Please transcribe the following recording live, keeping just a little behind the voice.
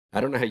I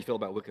don't know how you feel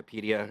about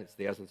Wikipedia. It's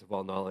the essence of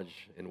all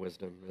knowledge and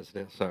wisdom, isn't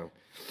it? So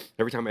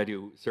every time I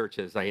do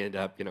searches, I end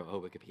up, oh,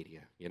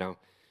 Wikipedia,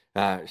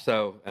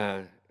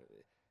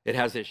 it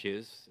has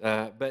issues,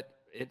 but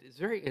it's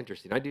very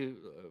interesting. I do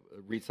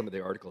read some of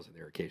the articles in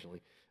there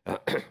occasionally.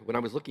 When I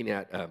was looking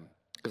at,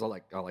 because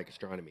I like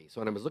astronomy, so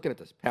when I was looking at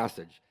this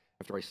passage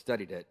after I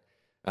studied it,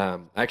 I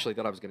actually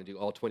thought I was going to do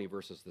all 20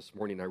 verses this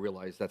morning. I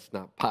realized that's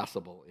not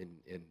possible,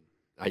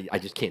 I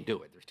just can't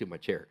do it. There's too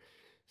much here.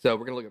 So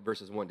we're going to look at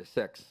verses 1 to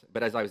 6.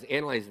 But as I was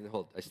analyzing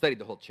I studied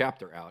the whole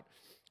chapter out.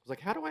 I was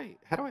like, how do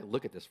I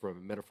look at this from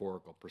a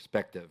metaphorical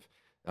perspective?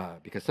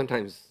 Because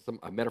sometimes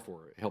a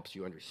metaphor helps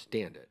you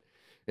understand it.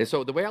 And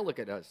so the way I look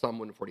at Psalm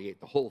 148,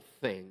 the whole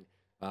thing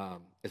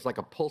is like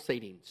a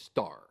pulsating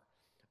star.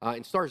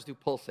 And stars do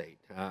pulsate.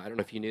 I don't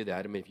know if you knew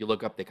that. I mean, if you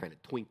look up, they kind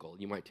of twinkle.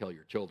 You might tell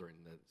your children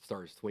that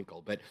stars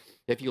twinkle. But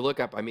if you look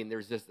up, I mean,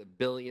 there's just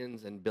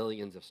billions and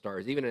billions of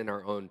stars, even in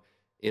our own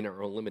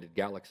limited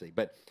galaxy.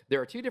 But there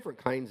are two different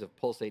kinds of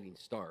pulsating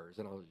stars,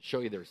 and I'll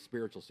show you their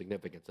spiritual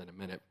significance in a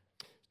minute.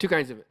 Two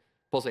kinds of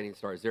pulsating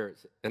stars. And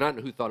I don't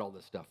know who thought all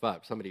this stuff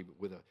up. Somebody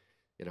with a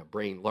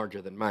brain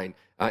larger than mine.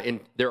 And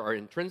there are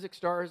intrinsic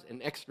stars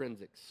and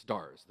extrinsic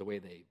stars, the way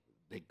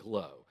they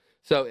glow.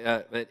 So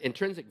an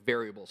intrinsic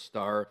variable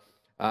star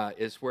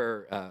is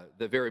where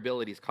the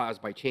variability is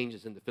caused by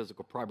changes in the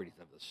physical properties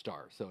of the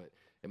star. So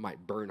it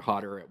might burn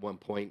hotter at one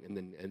point and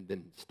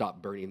then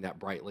stop burning that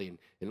brightly, and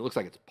it looks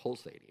like it's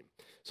pulsating.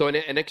 So an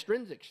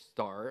extrinsic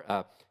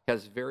star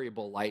has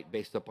variable light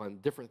based upon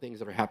different things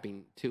that are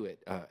happening to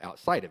it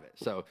outside of it.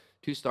 So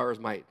two stars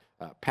might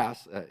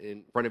pass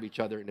in front of each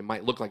other, and it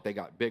might look like they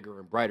got bigger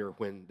and brighter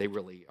when they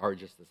really are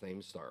just the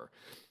same star.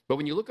 But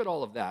when you look at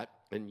all of that,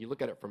 and you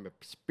look at it from a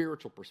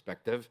spiritual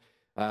perspective,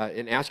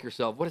 and ask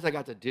yourself, what has that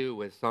got to do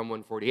with Psalm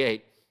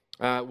 148?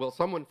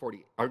 Psalm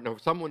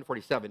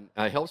 147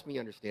 helps me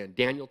understand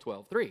Daniel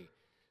 12:3.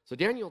 So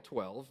Daniel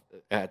 12,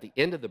 at the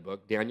end of the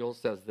book, Daniel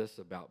says this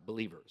about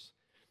believers.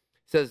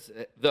 He says,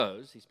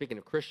 he's speaking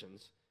of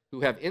Christians,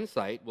 who have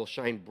insight will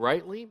shine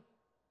brightly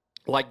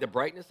like the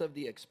brightness of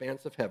the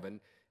expanse of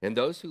heaven, and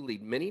those who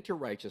lead many to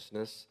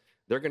righteousness,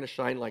 they're going to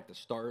shine like the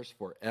stars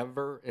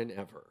forever and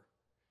ever.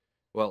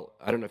 Well,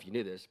 I don't know if you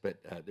knew this, but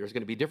there's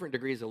going to be different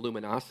degrees of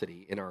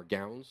luminosity in our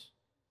gowns,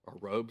 our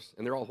robes,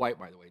 and they're all white,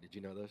 by the way. Did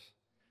you know this?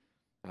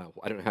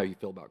 I don't know how you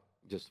feel about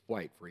just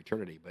white for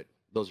eternity, but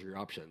those are your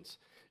options.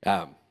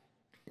 I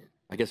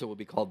guess it will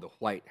be called the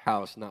White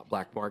House, not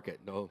Black Market.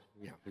 No,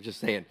 I'm just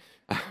saying.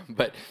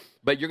 But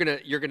you're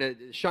gonna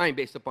shine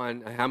based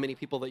upon how many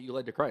people that you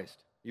led to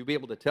Christ. You'll be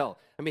able to tell.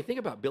 I mean, think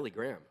about Billy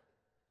Graham.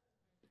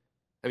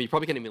 I mean, you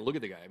probably can't even look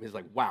at the guy. I mean, he's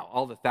like, wow,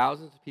 all the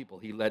thousands of people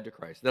he led to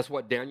Christ. That's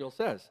what Daniel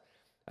says.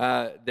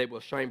 They will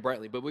shine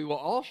brightly. But we will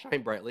all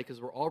shine brightly because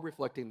we're all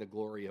reflecting the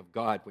glory of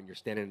God when you're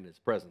standing in his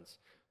presence,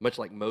 much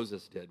like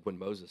Moses did when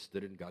Moses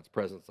stood in God's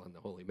presence on the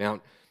Holy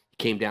Mount. He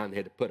came down and they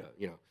had to put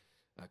a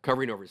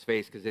covering over his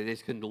face because they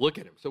just couldn't look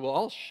at him. So we'll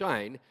all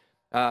shine,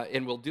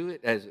 and we'll do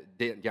it, as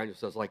Daniel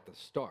says, like the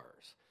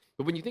stars.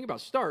 But when you think about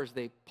stars,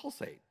 they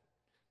pulsate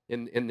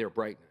in their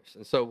brightness.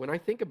 And so when I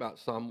think about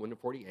Psalm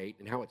 148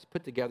 and how it's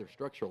put together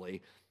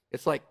structurally,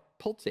 it's like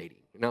pulsating,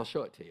 and I'll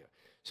show it to you.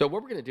 So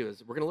what we're going to do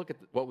is we're going to look at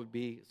what would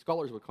be,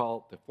 scholars would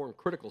call the form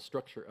critical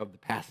structure of the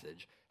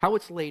passage, how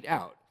it's laid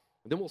out,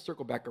 and then we'll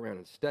circle back around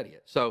and study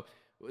it. So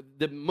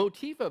the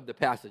motif of the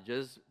passage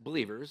is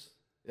believers,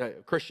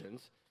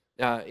 Christians,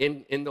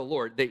 in the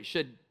Lord, they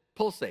should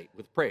pulsate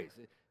with praise.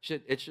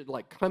 It should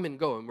like come and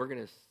go, and we're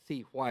going to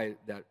see why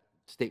that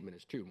statement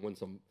is true in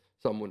Psalm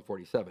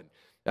 147.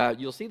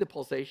 You'll see the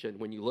pulsation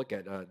when you look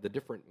at the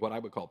different, what I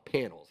would call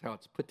panels, how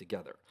it's put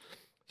together.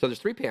 So there's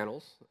three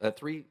panels,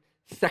 three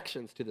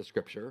sections to the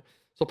scripture.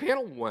 So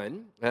panel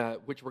 1,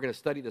 which we're going to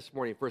study this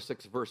morning, first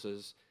 6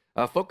 verses,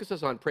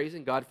 focuses on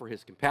praising God for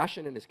his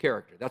compassion and his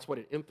character. That's what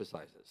it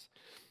emphasizes.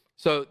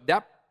 So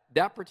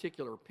that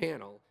particular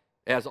panel,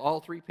 as all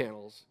three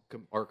panels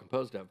are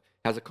composed of,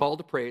 has a call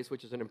to praise,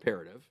 which is an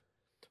imperative,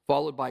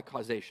 followed by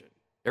causation.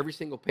 Every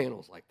single panel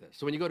is like this.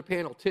 So when you go to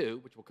panel 2,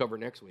 which we'll cover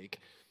next week,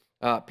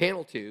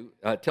 panel 2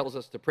 tells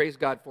us to praise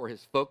God for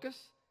his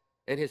focus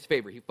and his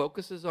favor. He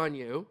focuses on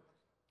you,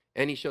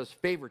 and he shows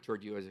favor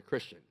toward you as a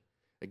Christian.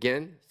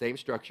 Again, same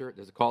structure.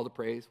 There's a call to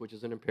praise, which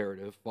is an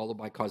imperative, followed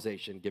by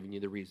causation, giving you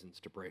the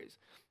reasons to praise.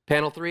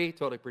 Panel 3,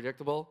 totally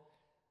predictable,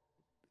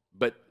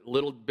 but a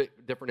little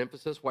bit different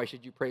emphasis. Why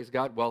should you praise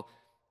God? Well,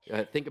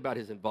 think about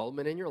his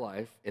involvement in your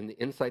life and the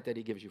insight that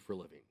he gives you for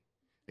living.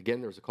 Again,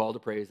 there's a call to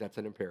praise. That's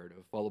an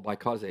imperative, followed by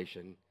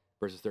causation,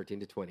 verses 13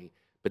 to 20.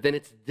 But then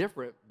it's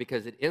different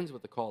because it ends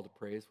with the call to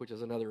praise, which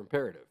is another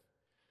imperative.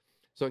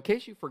 So in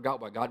case you forgot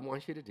what God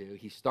wants you to do,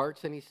 he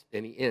starts and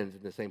he ends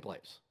in the same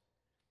place.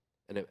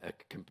 And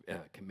a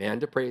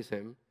command to praise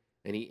him,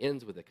 and he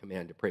ends with a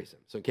command to praise him.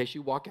 So in case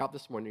you walk out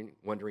this morning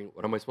wondering,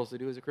 what am I supposed to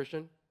do as a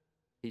Christian?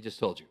 He just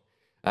told you.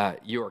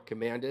 You are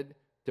commanded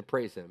to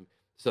praise him.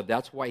 So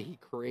that's why he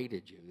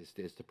created you,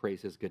 is to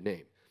praise his good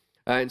name.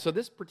 And so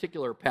this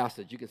particular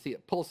passage, you can see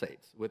it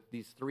pulsates with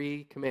these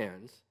three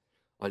commands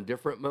on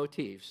different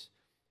motifs.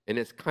 And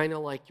it's kind of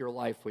like your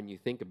life when you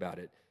think about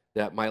it.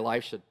 that my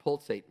life should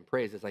pulsate in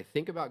praise. As I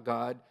think about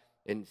God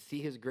and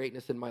see his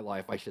greatness in my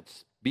life, I should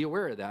be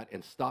aware of that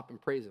and stop and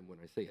praise him when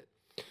I see it.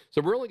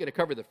 So we're only going to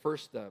cover the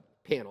first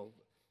panel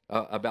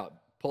about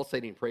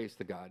pulsating praise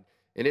to God.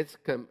 And it's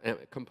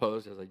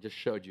composed, as I just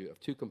showed you, of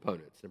two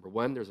components. Number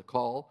one, there's a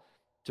call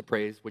to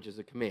praise, which is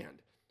a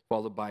command,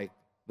 followed by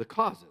the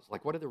causes.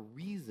 Like, what are the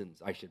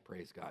reasons I should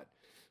praise God?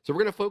 So we're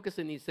going to focus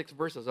in these 6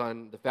 verses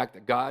on the fact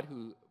that God,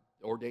 who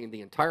ordained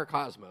the entire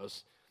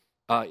cosmos,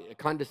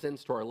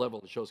 condescends to our level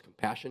and shows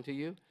compassion to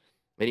you.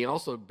 And he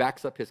also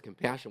backs up his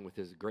compassion with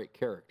his great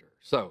character.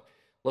 So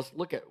let's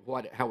look at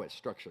how it's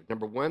structured.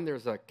 Number one,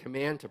 there's a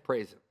command to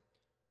praise him.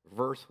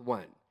 Verse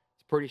 1.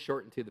 It's pretty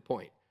short and to the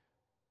point.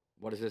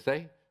 What does it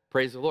say?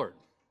 Praise the Lord.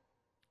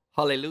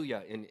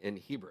 Hallelujah in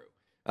Hebrew.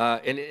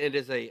 And it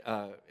is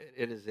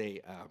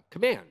a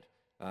command,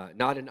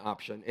 not an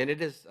option. And it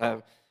is,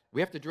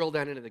 we have to drill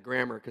down into the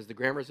grammar because the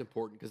grammar is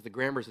important because the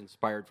grammar is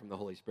inspired from the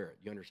Holy Spirit.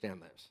 You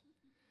understand this?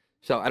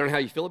 So I don't know how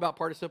you feel about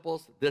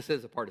participles. This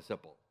is a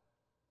participle.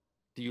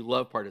 Do you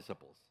love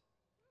participles?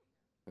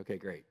 Okay,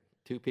 great.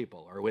 2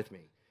 people are with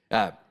me.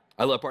 I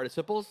love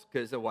participles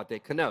because of what they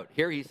connote.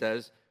 Here he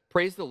says,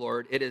 praise the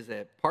Lord. It is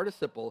a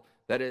participle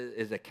that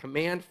is a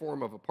command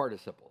form of a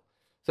participle.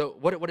 So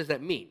what does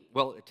that mean?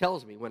 Well, it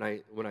tells me when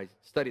I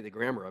study the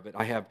grammar of it,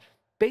 I have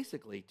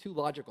basically 2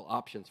 logical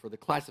options for the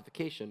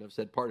classification of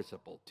said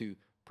participle to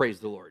praise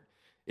the Lord.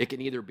 It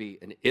can either be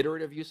an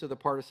iterative use of the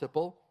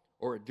participle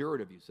or a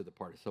durative use of the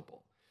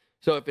participle.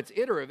 So if it's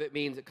iterative, it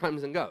means it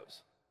comes and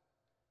goes,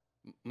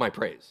 my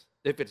praise.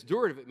 If it's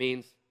durative, it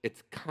means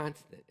it's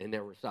constant and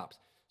never stops.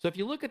 So if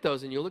you look at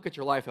those and you look at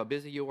your life, how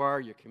busy you are,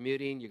 you're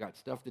commuting, you got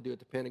stuff to do at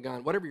the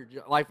Pentagon, whatever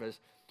your life is,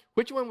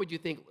 which one would you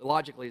think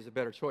logically is a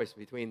better choice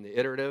between the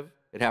iterative,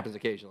 it happens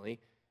occasionally,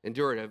 and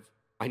durative,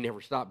 I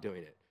never stop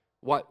doing it?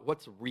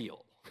 What's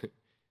real?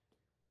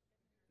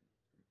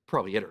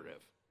 Probably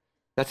iterative.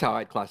 That's how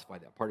I'd classify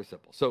that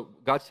participle. So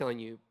God's telling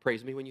you,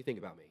 praise me when you think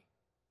about me.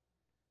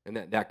 And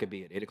that could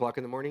be at 8 o'clock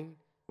in the morning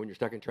when you're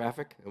stuck in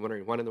traffic and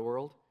wondering what in the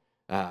world.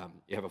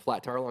 You have a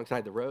flat tire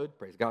alongside the road.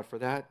 Praise God for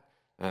that.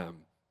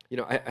 You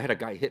know, I had a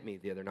guy hit me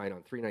the other night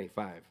on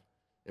 395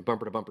 in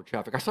bumper-to-bumper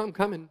traffic. I saw him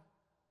coming.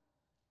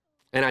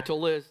 And I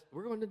told Liz,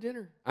 we're going to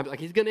dinner. I'm like,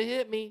 he's going to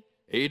hit me.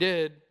 He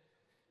did.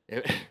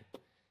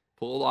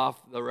 Pulled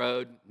off the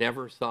road,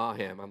 never saw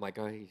him. I'm like,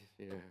 oh,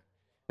 yeah.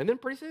 And then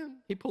pretty soon,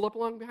 he pulled up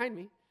along behind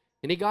me.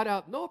 And he got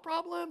out, no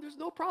problem, there's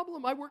no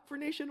problem. I work for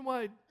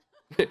Nationwide.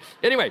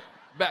 Anyway,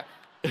 back.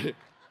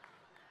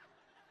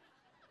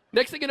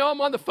 Next thing you know,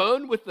 I'm on the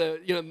phone with the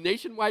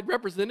Nationwide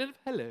representative.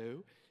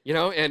 Hello.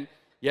 And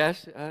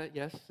yes,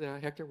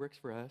 Hector works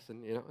for us.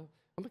 And,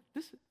 I'm like,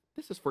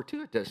 this is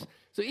fortuitous.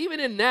 So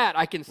even in that,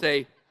 I can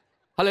say,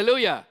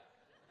 hallelujah.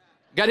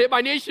 Got hit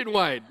by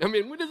Nationwide. I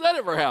mean, when does that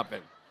ever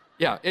happen?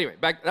 Yeah, anyway,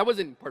 that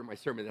wasn't part of my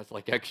sermon. That's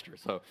like extra.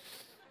 So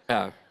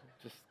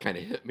just kind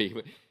of hit me.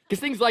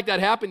 Because things like that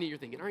happen to you. You're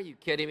thinking, are you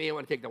kidding me? I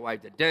want to take the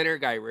wife to dinner.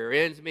 Guy rear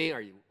ends me.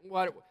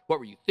 What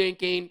were you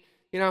thinking?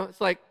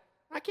 It's like,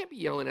 I can't be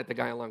yelling at the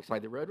guy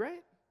alongside the road,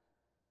 right?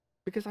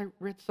 Because I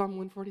read Psalm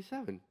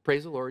 147.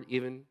 Praise the Lord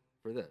even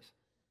for this.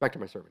 Back to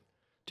my sermon.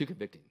 Too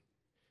convicting.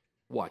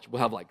 Watch.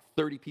 We'll have like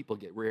 30 people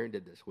get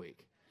rear-ended this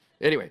week.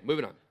 Anyway,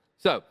 moving on.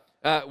 So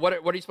what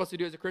are you supposed to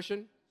do as a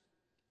Christian?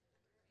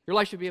 Your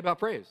life should be about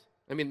praise.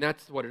 I mean,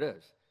 that's what it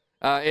is.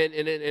 And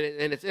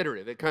it's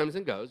iterative. It comes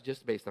and goes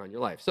just based on your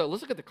life. So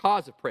let's look at the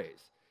cause of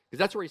praise, because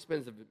that's where he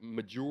spends the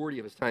majority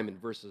of his time in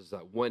verses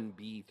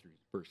 1b through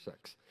verse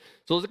 6.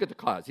 So let's look at the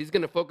cause. He's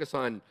going to focus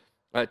on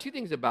 2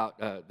 things about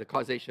the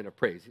causation of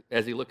praise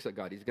as he looks at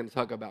God. He's going to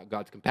talk about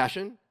God's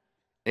compassion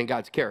and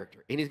God's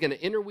character. And he's going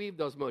to interweave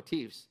those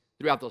motifs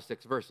throughout those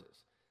 6 verses,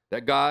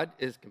 that God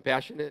is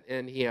compassionate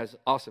and he has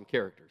awesome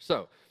character.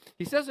 So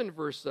he says in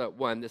verse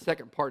 1, the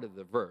second part of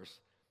the verse,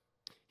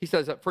 he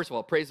says, first of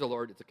all, praise the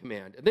Lord, it's a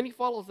command. And then he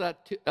follows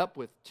that up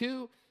with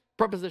 2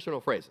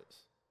 prepositional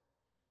phrases,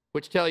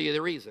 which tell you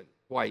the reason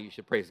why you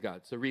should praise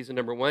God. So reason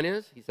number 1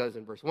 is, he says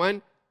in verse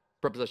 1,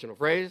 prepositional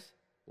phrase,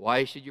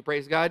 why should you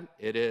praise God?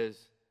 It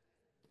is,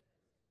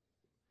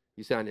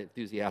 you sound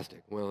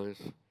enthusiastic. Well,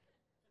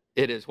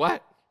 it is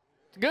what?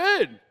 It's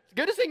good. It's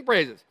good to sing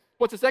praises.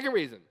 What's the second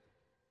reason?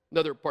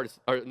 Another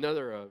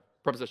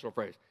prepositional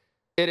phrase.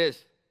 It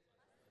is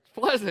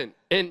pleasant.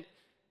 And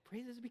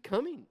praise is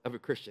becoming of a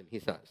Christian, he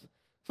says.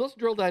 So let's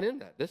drill that in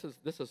that. This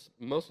is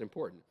most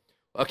important.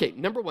 Okay,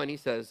 number 1, he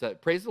says,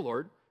 praise the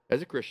Lord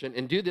as a Christian,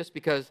 and do this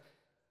because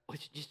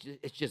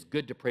it's just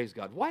good to praise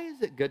God. Why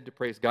is it good to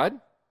praise God?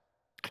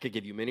 I could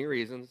give you many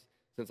reasons.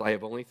 Since I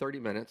have only 30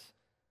 minutes,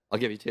 I'll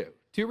give you 2.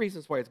 2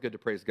 reasons why it's good to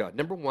praise God.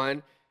 Number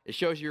 1, it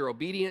shows you're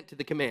obedient to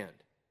the command.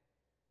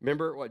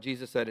 Remember what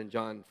Jesus said in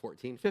John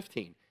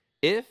 14:15.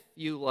 If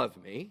you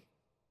love me,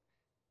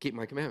 keep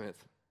my commandments.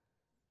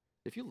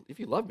 If you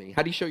love me,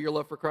 how do you show your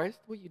love for Christ?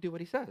 Well, you do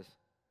what he says.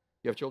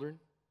 You have children?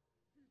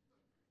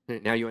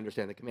 Now you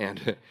understand the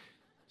command.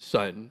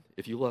 Son,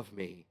 if you love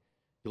me,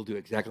 you'll do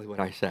exactly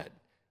what I said.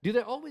 Do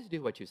they always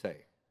do what you say?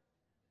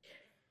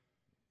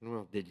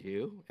 Well, did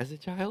you as a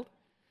child?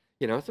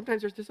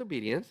 sometimes there's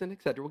disobedience and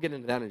et cetera. We'll get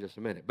into that in just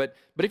a minute. But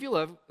if you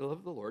love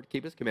the Lord,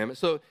 keep his commandments.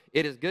 So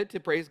it is good to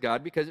praise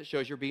God because it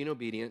shows you're being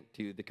obedient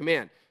to the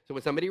command. So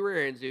when somebody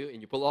rear-ends you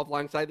and you pull off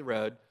alongside the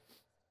road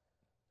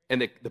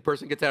and the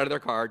person gets out of their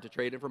car to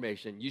trade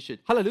information, you should,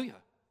 hallelujah.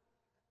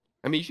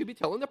 I mean, you should be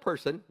telling the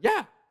person,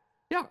 yeah,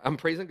 I'm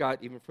praising God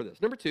even for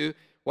this. Number 2,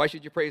 why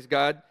should you praise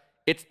God?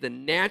 It's the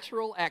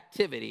natural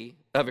activity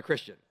of a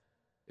Christian.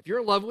 If you're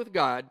in love with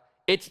God,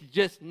 it's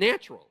just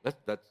natural.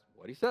 That's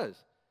what he says.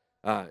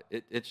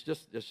 It's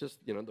just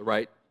the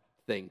right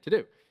thing to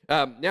do.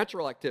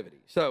 Natural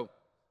activity. So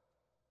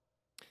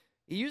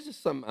he uses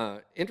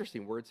some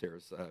interesting words here.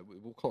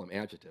 We'll call them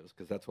adjectives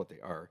because that's what they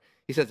are.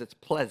 He says it's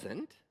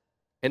pleasant,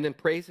 and then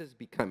praise is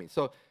becoming.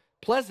 So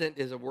pleasant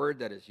is a word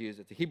that is used.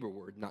 It's a Hebrew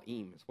word.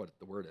 Na'im is what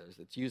the word is.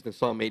 It's used in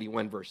Psalm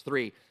 81, verse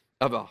 3,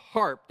 of a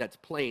harp that's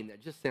playing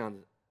that just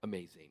sounds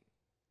amazing.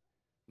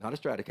 Not a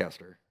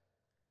Stratocaster.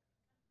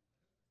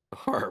 A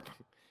harp.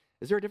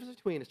 Is there a difference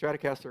between a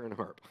Stratocaster and a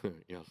harp?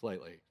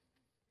 Slightly.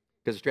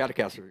 Because a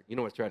Stratocaster, you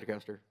know what a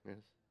Stratocaster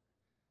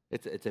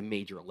is? It's a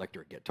major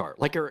electric guitar.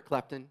 Like Eric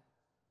Clapton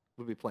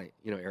would be playing.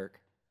 Eric?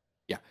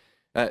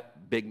 Yeah.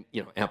 Big,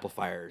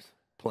 amplifiers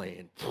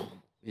playing.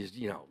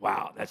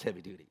 Wow, that's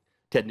heavy duty.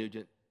 Ted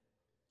Nugent?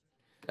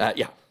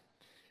 Yeah.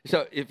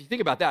 So if you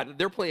think about that,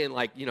 they're playing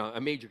like,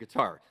 a major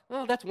guitar.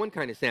 Well, that's one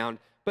kind of sound.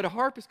 But a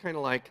harp is kind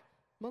of like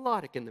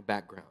melodic in the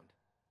background.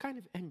 Kind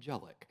of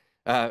angelic.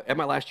 At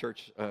my last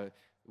church,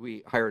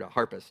 we hired a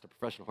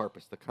professional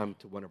harpist, to come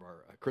to one of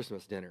our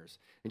Christmas dinners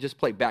and just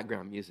play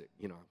background music,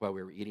 while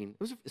we were eating.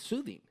 It was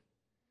soothing.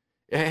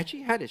 Had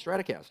she had a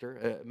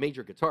Stratocaster, a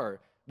major guitar,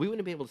 we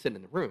wouldn't be able to sit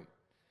in the room.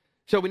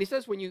 So when he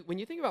says, when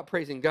you think about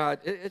praising God,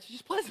 it's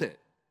just pleasant.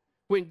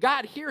 When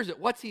God hears it,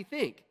 what's he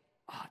think?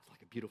 It's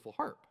like a beautiful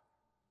harp.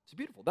 It's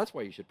beautiful. That's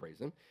why you should praise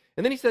him.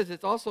 And then he says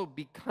it's also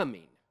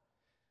becoming.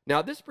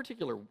 Now, this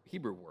particular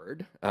Hebrew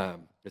word,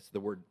 it's the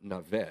word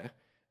naveh,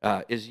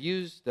 is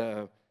used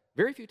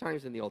very few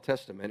times in the Old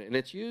Testament, and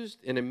it's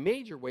used in a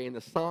major way in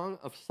the Song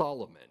of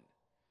Solomon,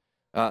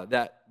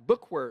 that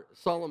book where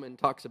Solomon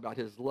talks about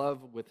his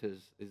love with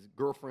his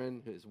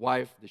girlfriend, his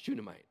wife, the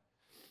Shunammite.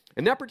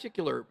 In that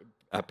particular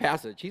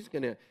passage, he's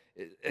going to,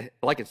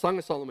 like in Song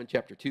of Solomon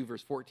chapter 2,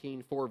 verse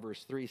 14, 4,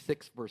 verse 3,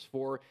 6, verse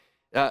 4,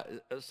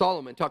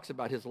 Solomon talks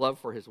about his love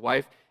for his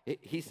wife.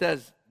 He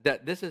says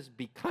that this is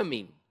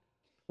becoming.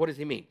 What does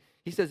he mean?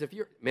 He says,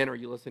 man, are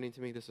you listening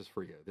to me? This is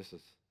for you.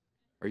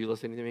 Are you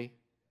listening to me?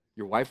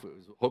 Your wife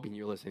was hoping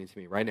you're listening to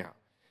me right now.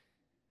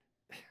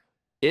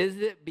 Is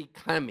it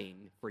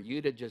becoming for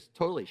you to just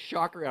totally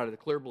shock her out of the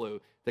clear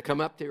blue, to come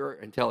up to her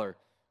and tell her,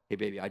 hey,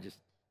 baby, I just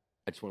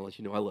want to let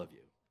you know I love you?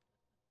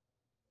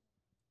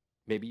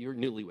 Maybe you're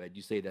newlywed.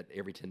 You say that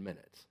every 10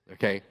 minutes,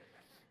 okay?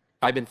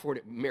 I've been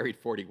married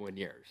 41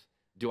 years.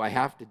 Do I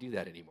have to do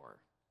that anymore?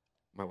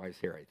 My wife's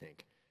here, I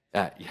think.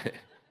 Yeah.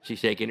 She's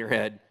shaking her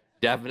head.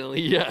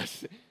 Definitely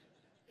yes.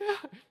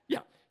 Yeah.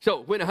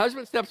 So when a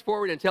husband steps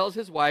forward and tells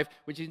his wife,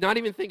 when she's not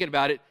even thinking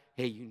about it,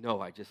 hey,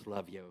 I just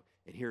love you,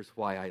 and here's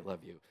why I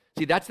love you.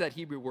 See, that's that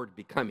Hebrew word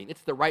becoming.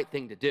 It's the right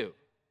thing to do.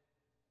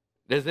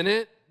 Isn't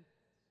it?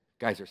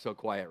 Guys are so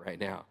quiet right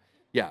now.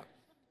 Yeah.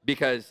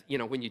 Because,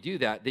 when you do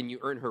that, then you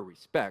earn her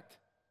respect,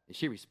 and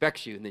she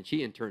respects you, and then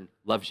she in turn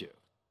loves you.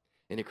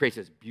 And it creates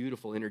this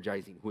beautiful,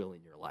 energizing wheel in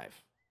your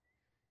life.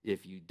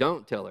 If you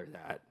don't tell her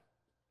that,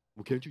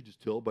 well, can't you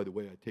just tell by the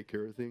way I take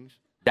care of things?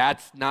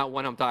 That's not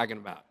what I'm talking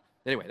about.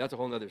 Anyway, that's a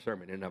whole other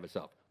sermon in and of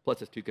itself.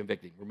 Plus, it's too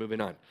convicting. We're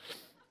moving on.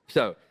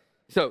 So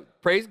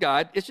praise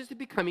God. It's just a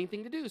becoming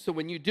thing to do. So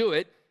when you do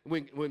it,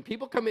 when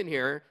people come in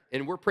here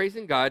and we're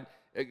praising God,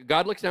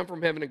 God looks down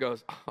from heaven and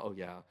goes, oh,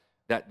 yeah,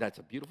 that's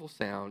a beautiful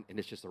sound, and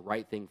it's just the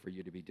right thing for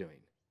you to be doing.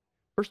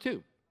 Verse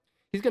 2,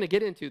 he's going to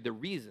get into the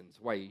reasons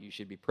why you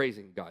should be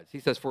praising God. He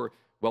says,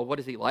 what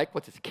is he like?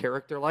 What's his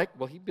character like?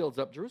 Well, he builds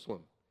up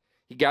Jerusalem.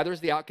 He gathers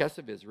the outcasts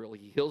of Israel.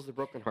 He heals the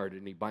brokenhearted,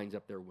 and he binds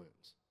up their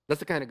wounds. That's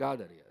the kind of God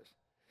that he is.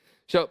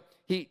 So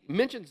he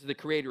mentions the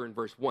Creator in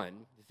verse 1.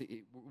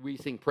 We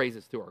sing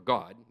praises to our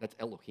God. That's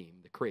Elohim,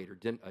 the Creator.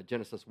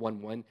 Genesis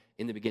 1:1,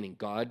 in the beginning,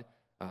 God.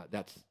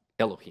 That's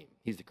Elohim.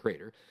 He's the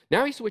Creator.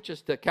 Now he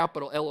switches to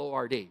capital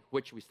L-O-R-D,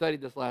 which we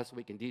studied this last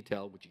week in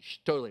detail, which you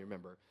should totally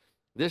remember.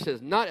 This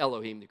is not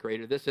Elohim, the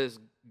Creator. This is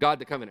God,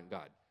 the covenant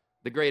God,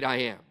 the great I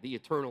am, the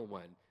eternal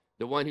one,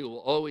 the one who will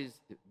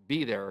always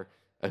be there,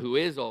 who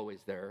is always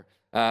there,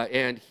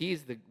 and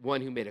he's the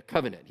one who made a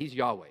covenant. He's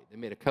Yahweh. They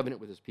made a covenant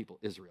with his people,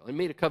 Israel, and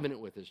made a covenant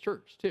with his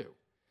church, too.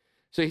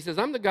 So he says,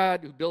 I'm the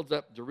God who builds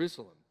up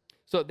Jerusalem.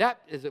 So that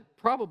is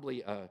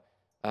probably a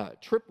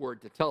trip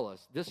word to tell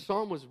us this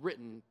psalm was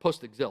written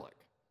post-exilic,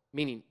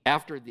 meaning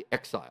after the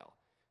exile,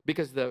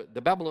 because the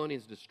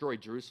Babylonians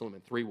destroyed Jerusalem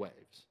in 3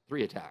 waves,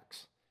 3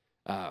 attacks.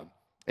 And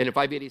in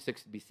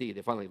 586 BC,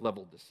 they finally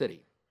leveled the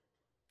city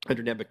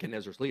under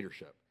Nebuchadnezzar's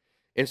leadership.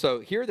 And so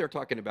here they're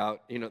talking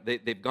about,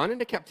 they've gone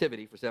into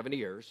captivity for 70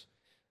 years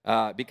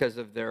because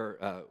of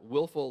their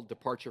willful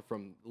departure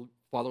from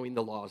following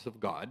the laws of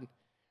God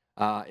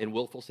and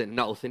willful sin,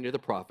 not listening to the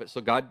prophet. So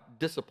God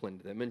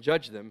disciplined them and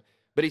judged them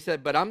But he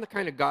said, but I'm the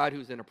kind of God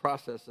who's in a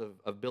process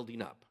of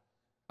building up.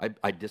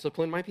 I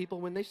discipline my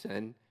people when they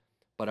sin,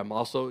 but I'm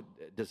also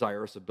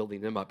desirous of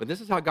building them up. And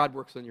this is how God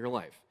works in your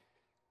life.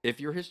 If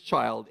you're his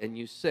child and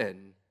you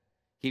sin,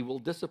 he will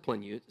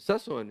discipline you. It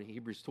says so in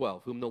Hebrews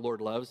 12, whom the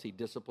Lord loves, he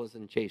disciplines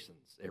and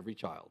chastens every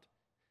child.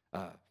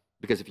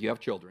 Because if you have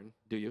children,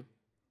 do you?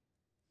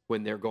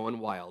 When they're going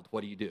wild,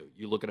 what do?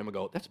 You look at them and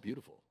go, that's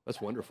beautiful.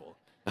 That's wonderful.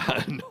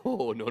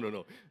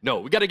 No,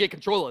 we got to get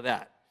control of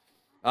that.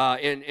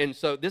 And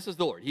so this is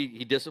the Lord.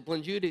 He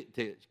disciplines you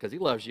because he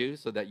loves you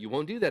so that you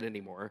won't do that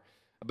anymore.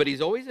 But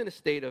he's always in a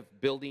state of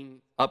building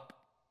up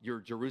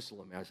your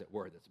Jerusalem, as it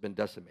were, that's been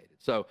decimated.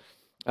 So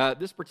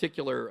this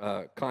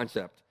particular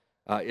concept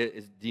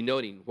is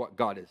denoting what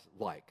God is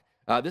like.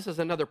 This is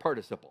another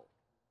participle,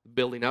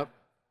 building up.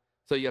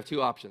 So you have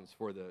two options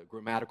for the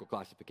grammatical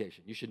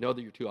classification. You should know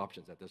that your two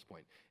options at this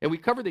point. And we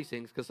cover these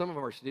things because some of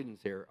our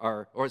students here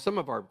or some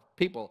of our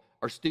people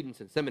are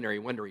students in seminary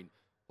wondering,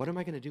 what am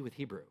I going to do with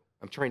Hebrew?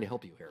 I'm trying to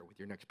help you here with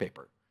your next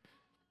paper.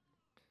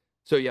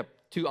 So you have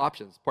two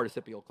options,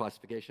 participial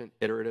classification,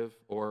 iterative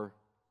or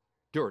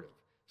durative.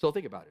 So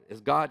think about it. Is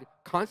God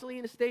constantly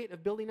in a state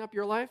of building up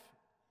your life?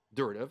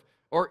 Durative.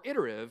 Or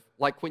iterative,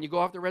 like when you go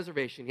off the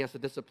reservation, he has to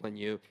discipline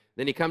you,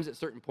 then he comes at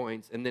certain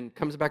points and then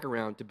comes back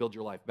around to build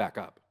your life back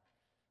up.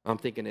 I'm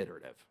thinking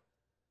iterative.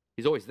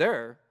 He's always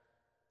there,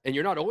 and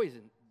you're not always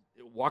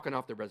walking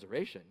off the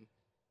reservation,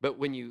 but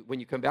when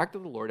you come back to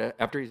the Lord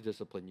after he's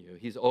disciplined you,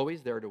 he's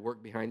always there to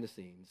work behind the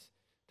scenes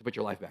to put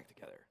your life back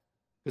together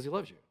because he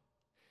loves you.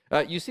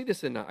 You see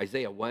this in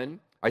Isaiah 1.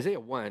 Isaiah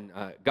 1,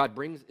 God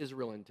brings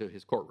Israel into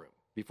his courtroom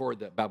before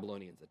the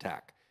Babylonians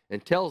attack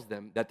and tells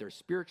them that they're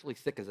spiritually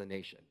sick as a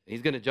nation. And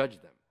he's going to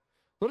judge them.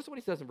 Notice what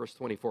he says in verse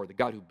 24, the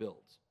God who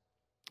builds.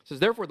 It says,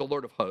 therefore the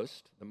Lord of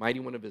hosts, the mighty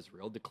one of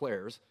Israel,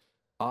 declares,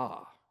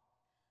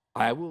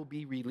 I will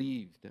be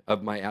relieved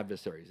of my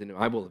adversaries, and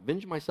I will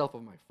avenge myself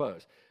of my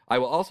foes. I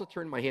will also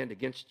turn my hand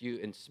against you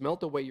and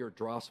smelt away your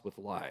dross with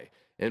lye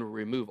and will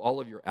remove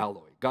all of your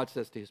alloy. God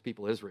says to his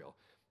people Israel,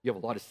 you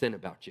have a lot of sin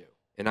about you,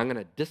 and I'm going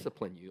to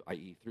discipline you,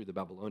 i.e. through the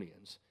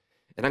Babylonians,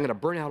 and I'm going to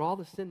burn out all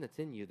the sin that's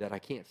in you that I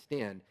can't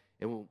stand,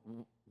 and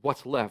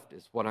what's left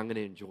is what I'm going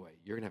to enjoy.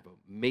 You're going to have an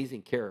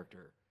amazing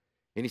character.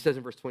 And he says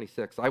in verse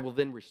 26, I will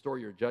then restore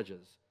your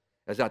judges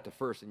as at the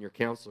first, and your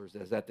counselors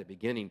as at the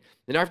beginning.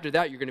 And after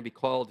that, you're going to be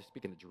called,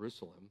 speaking of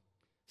Jerusalem,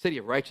 city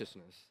of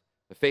righteousness,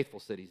 a faithful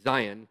city.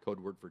 Zion, code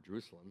word for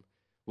Jerusalem,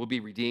 will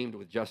be redeemed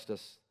with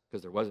justice,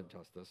 because there wasn't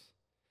justice,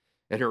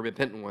 and her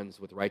repentant ones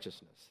with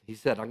righteousness. He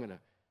said, I'm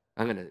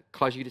going to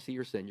cause you to see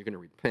your sin. You're going to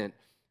repent,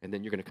 and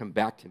then you're going to come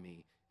back to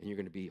me, and you're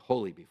going to be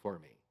holy before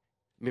me.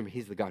 Remember,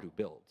 he's the God who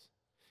builds.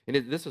 And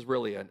this is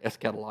really an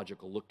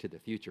eschatological look to the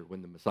future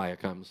when the Messiah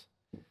comes.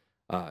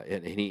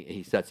 And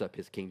he sets up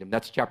his kingdom.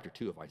 That's chapter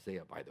 2 of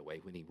Isaiah, by the way,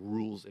 when he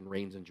rules and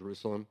reigns in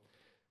Jerusalem,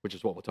 which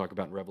is what we'll talk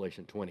about in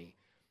Revelation 20.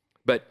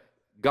 But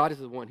God is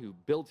the one who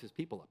builds his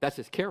people up. That's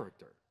his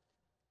character.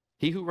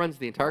 He who runs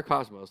the entire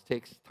cosmos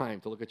takes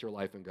time to look at your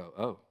life and go,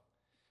 oh,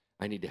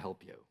 I need to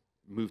help you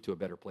move to a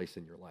better place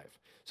in your life.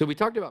 So we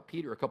talked about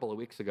Peter a couple of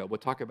weeks ago. We'll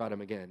talk about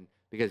him again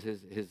because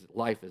his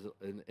life is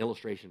an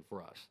illustration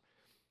for us.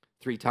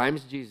 3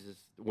 times Jesus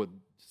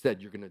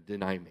said, you're going to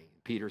deny me.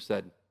 Peter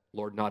said,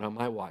 Lord, not on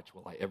my watch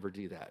will I ever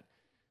do that.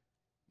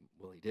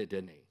 Well, he did,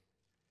 didn't he?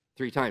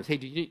 3 times. Hey,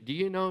 do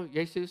you know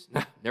Jesus?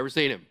 Nah, never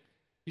seen him.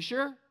 You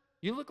sure?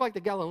 You look like the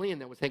Galilean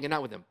that was hanging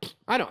out with him.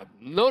 I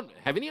don't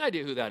have any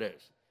idea who that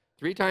is.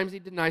 3 times he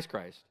denies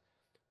Christ.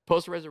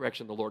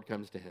 Post-resurrection, the Lord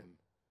comes to him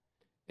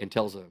and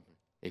tells him,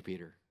 hey,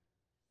 Peter,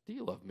 do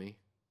you love me?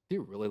 Do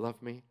you really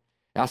love me?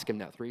 Ask him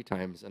that 3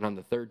 times, and on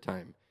the 3rd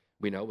time,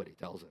 we know what he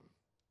tells him.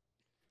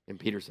 And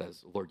Peter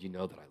says, Lord, you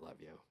know that I love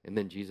you. And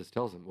then Jesus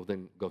tells him, well,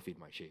 then go feed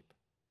my sheep.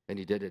 And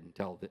he did it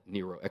until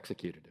Nero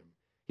executed him.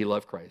 He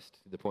loved Christ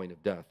to the point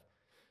of death.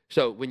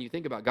 So when you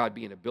think about God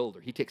being a builder,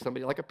 he takes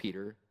somebody like a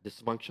Peter,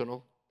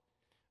 dysfunctional,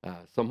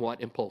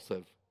 somewhat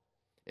impulsive,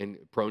 and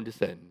prone to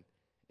sin,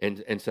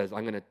 and says,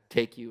 I'm going to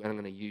take you and I'm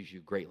going to use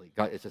you greatly.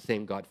 God, it's the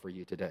same God for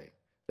you today.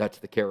 That's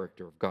the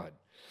character of God.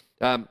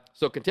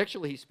 So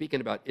contextually, he's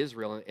speaking about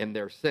Israel and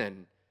their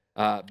sin,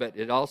 but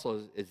it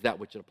also is that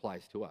which it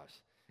applies to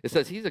us. It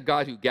says he's a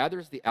God who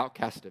gathers the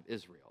outcast of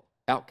Israel.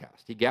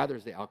 Outcast. He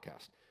gathers the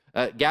outcast.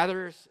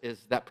 Gathers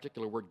is that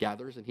particular word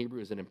gathers in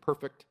Hebrew is an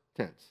imperfect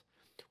tense,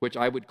 which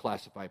I would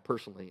classify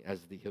personally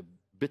as the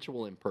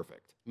habitual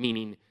imperfect,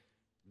 meaning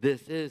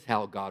this is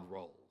how God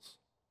rolls.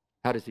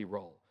 How does he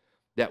roll?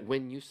 That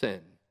when you sin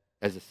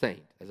as a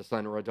saint, as a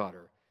son or a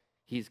daughter,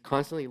 he's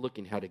constantly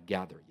looking how to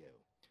gather you.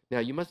 Now,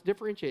 you must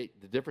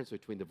differentiate the difference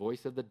between the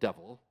voice of the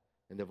devil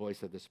and the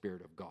voice of the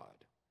Spirit of God.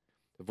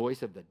 The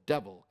voice of the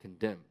devil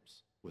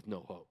condemns with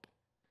no hope.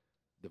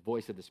 The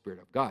voice of the Spirit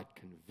of God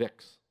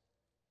convicts,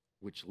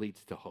 which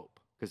leads to hope,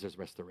 because there's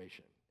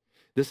restoration.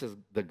 This is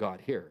the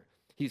God here.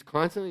 He's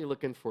constantly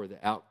looking for the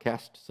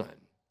outcast son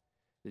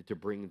to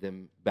bring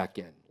them back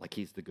in, like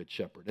he's the good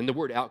shepherd. And the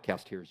word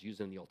outcast here is used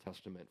in the Old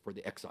Testament for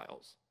the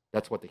exiles.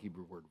 That's what the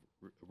Hebrew word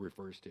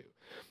refers to.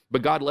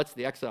 But God lets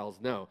the exiles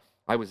know,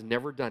 I was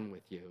never done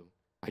with you.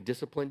 I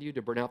disciplined you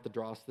to burn out the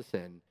dross of the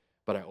sin,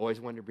 but I always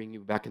wanted to bring you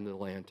back into the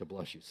land to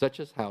bless you. Such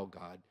is how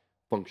God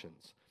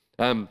functions.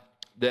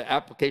 The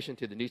application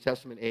to the New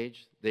Testament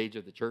age, the age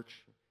of the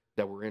church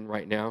that we're in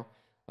right now,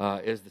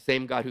 is the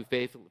same God who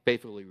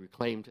faithfully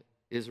reclaimed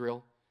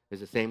Israel is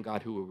the same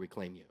God who will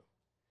reclaim you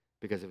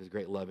because of his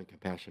great love and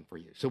compassion for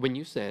you. So when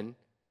you sin,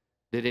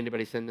 did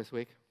anybody sin this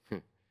week?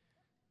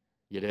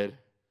 You did?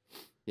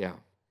 Yeah,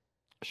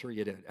 sure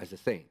you did, as a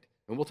saint.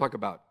 And we'll talk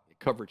about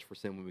coverage for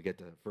sin when we get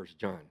to 1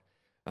 John.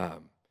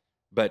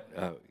 But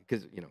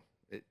because,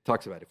 it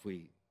talks about if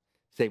we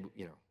say,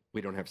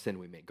 we don't have sin,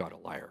 we make God a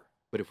liar.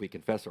 But if we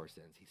confess our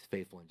sins, he's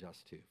faithful and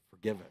just to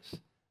forgive us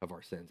of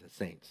our sins as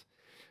saints.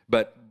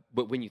 But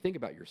when you think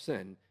about your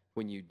sin,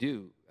 when you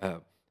do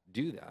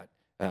that,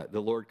 the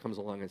Lord comes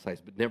along and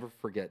says, but never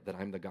forget that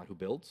I'm the God who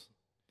builds.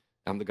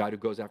 I'm the God who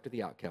goes after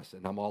the outcasts,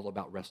 and I'm all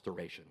about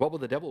restoration. What will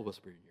the devil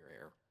whisper in your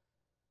ear?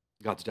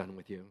 God's done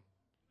with you.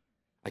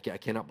 I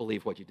cannot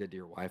believe what you did to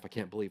your wife. I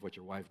can't believe what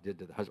your wife did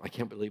to the husband. I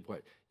can't believe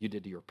what you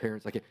did to your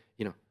parents.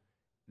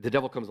 The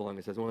devil comes along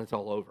and says, well, it's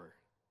all over.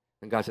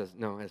 And God says,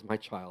 no, as my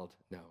child,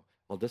 no.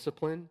 I'll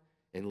discipline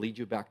and lead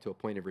you back to a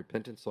point of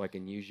repentance so I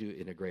can use you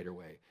in a greater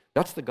way.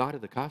 That's the God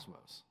of the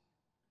cosmos.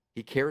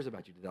 He cares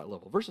about you to that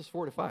level. Verses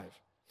 4 to 5.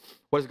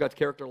 What is God's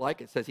character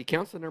like? It says he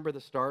counts the number of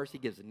the stars. He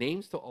gives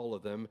names to all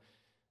of them.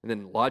 And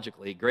then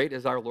logically, great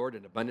is our Lord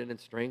and abundant in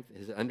strength.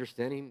 His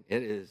understanding,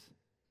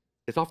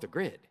 it's off the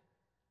grid.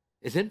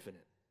 It's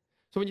infinite.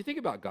 So when you think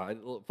about God,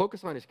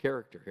 focus on his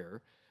character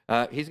here.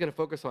 He's going to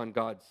focus on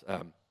God's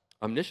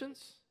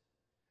omniscience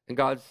and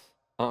God's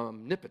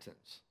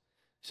omnipotence.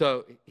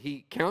 So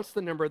he counts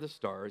the number of the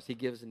stars. He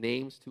gives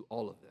names to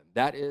all of them.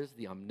 That is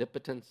the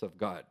omnipotence of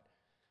God.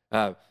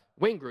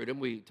 Wayne Grudem,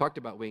 we talked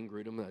about Wayne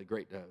Grudem, a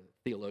great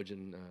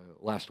theologian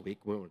last week.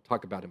 We want to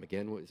talk about him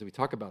again. So we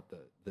talk about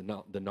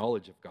the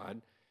knowledge of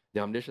God, the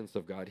omniscience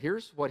of God.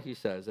 Here's what he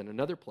says in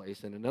another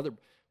place, in another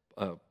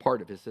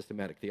part of his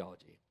systematic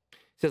theology.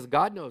 He says,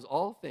 God knows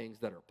all things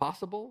that are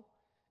possible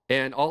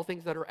and all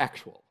things that are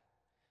actual.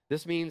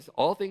 This means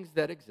all things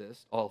that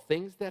exist, all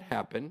things that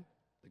happen,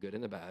 the good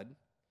and the bad,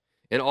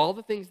 and all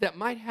the things that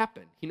might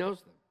happen. He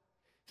knows them.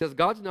 He says,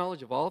 God's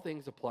knowledge of all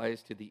things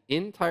applies to the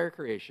entire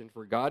creation,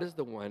 for God is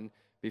the one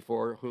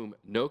before whom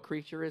no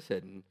creature is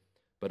hidden,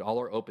 but all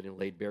are open and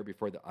laid bare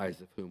before the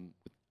eyes of whom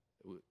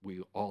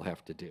we all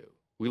have to do.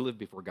 We live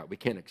before God. We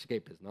can't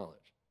escape his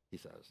knowledge, he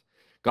says.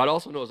 God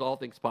also knows all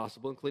things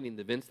possible, including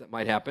the events that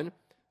might happen,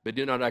 but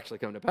do not actually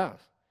come to pass.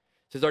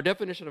 It says our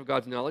definition of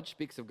God's knowledge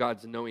speaks of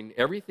God's knowing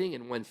everything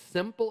in one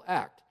simple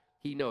act.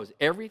 He knows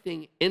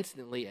everything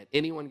instantly at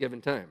any one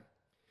given time.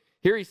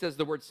 Here he says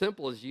the word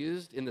simple is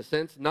used in the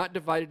sense not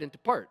divided into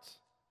parts.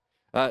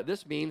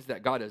 This means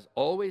that God is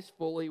always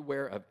fully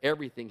aware of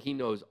everything. He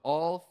knows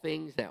all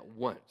things at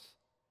once.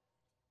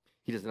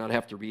 He does not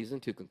have to reason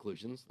to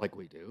conclusions like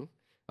we do,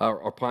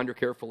 or ponder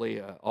carefully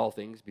all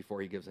things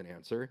before he gives an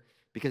answer,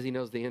 because he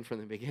knows the end from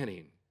the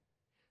beginning.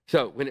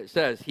 So when it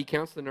says he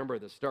counts the number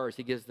of the stars,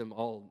 he gives them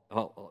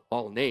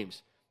all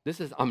names.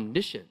 This is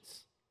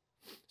omniscience.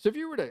 So if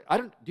you were to,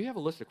 do you have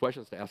a list of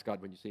questions to ask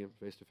God when you see him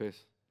face to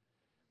face?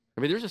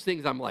 I mean, there's just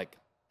things I'm like,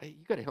 hey,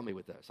 you got to help me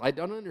with this. I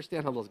don't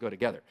understand how those go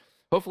together.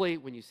 Hopefully,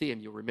 when you see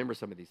him, you'll remember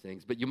some of these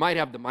things. But you might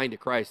have the mind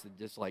of Christ and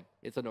just like,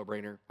 it's a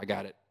no-brainer. I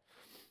got it.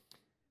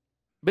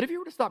 But if you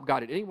were to stop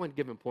God at any one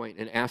given point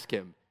and ask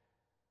him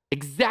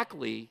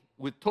exactly,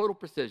 with total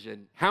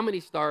precision, how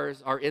many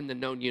stars are in the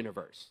known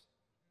universe,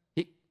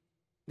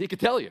 he could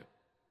tell you.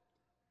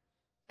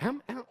 How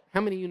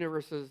many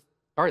universes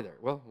are there?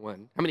 Well,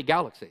 one. How many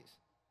galaxies?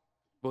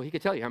 Well, he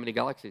could tell you how many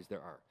galaxies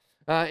there are.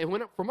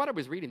 And from what I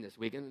was reading this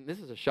week, and this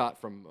is a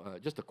shot from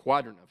just a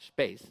quadrant of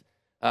space,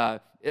 the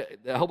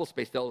Hubble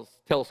Space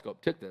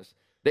Telescope took this.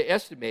 They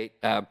estimate,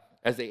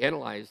 as they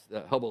analyze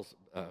Hubble's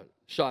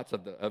shots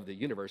of the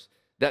universe,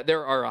 that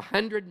there are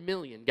 100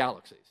 million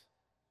galaxies.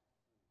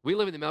 We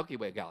live in the Milky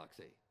Way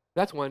galaxy.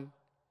 That's one.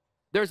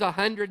 There's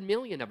 100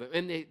 million of them.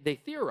 And they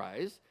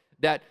theorize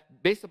that,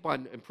 based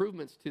upon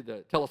improvements to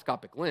the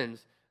telescopic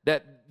lens,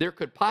 that there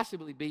could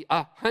possibly be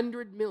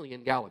 100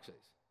 million galaxies.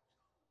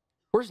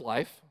 Where's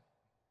life?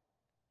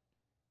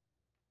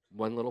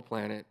 One little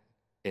planet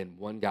in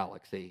one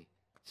galaxy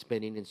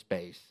spinning in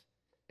space,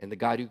 and the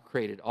God who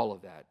created all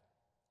of that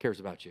cares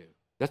about you.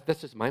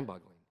 That's just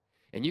mind-boggling.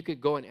 And you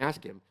could go and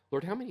ask him,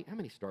 Lord, how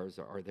many stars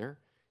are there?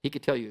 He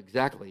could tell you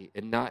exactly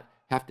and not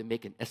have to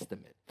make an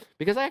estimate.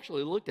 Because I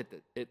actually looked at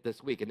it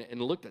this week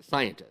and looked at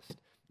scientists.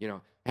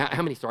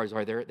 How many stars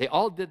are there? They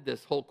all did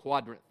this whole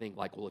quadrant thing,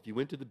 like, well, if you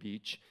went to the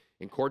beach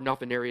and cordoned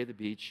off an area of the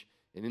beach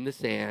and in the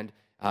sand,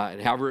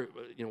 and however,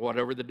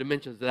 whatever the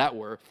dimensions of that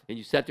were, and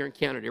you sat there and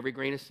counted every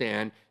grain of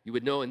sand, you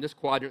would know in this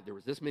quadrant there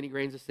was this many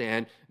grains of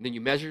sand, and then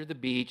you measure the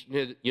beach,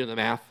 the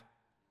math.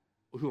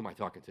 Who am I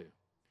talking to?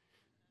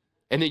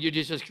 And then you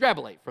just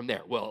extrapolate from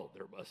there. Well,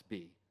 there must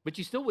be. But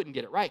you still wouldn't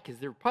get it right because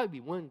there would probably be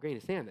one grain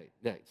of sand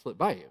that slipped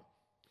by you.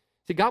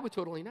 See, God would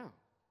totally know.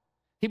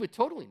 He would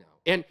totally know.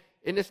 And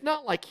it's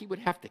not like he would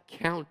have to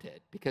count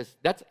it, because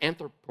that's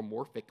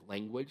anthropomorphic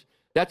language.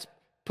 That's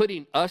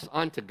putting us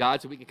onto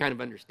God so we can kind of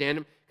understand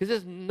him, because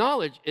his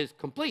knowledge is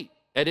complete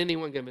at any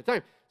one given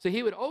time. So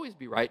he would always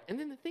be right. And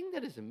then the thing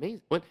that is amazing,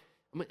 I'm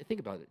going to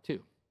think about it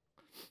too.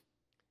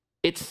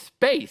 It's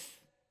space.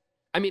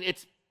 I mean,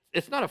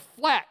 it's not a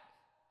flat,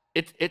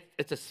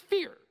 it's a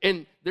sphere.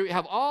 And there you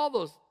have all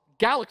those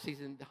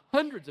galaxies and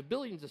hundreds of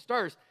billions of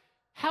stars.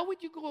 How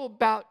would you go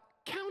about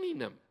counting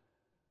them?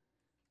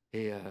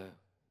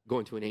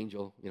 Going to an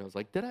angel, it's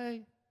like, did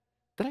I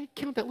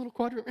count that little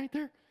quadrant right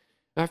there?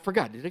 I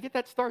forgot. Did I get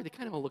that star? They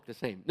kind of all look the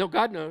same. No,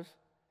 God knows.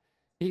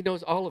 He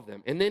knows all of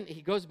them. And then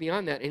he goes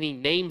beyond that and he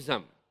names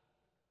them.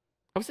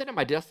 I was sitting at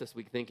my desk this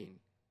week thinking,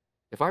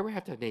 if I were to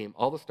have to name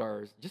all the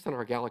stars just in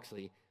our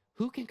galaxy,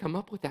 who can come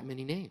up with that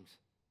many names?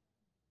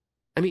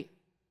 I mean,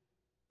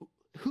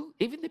 who?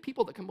 Even the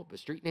people that come up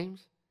with street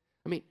names?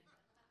 I mean,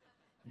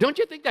 don't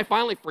you think they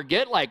finally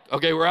forget, like,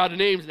 okay, we're out of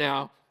names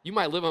now. You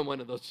might live on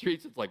one of those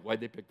streets. It's like, why'd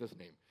they pick this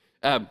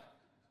name?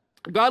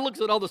 God looks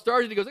at all the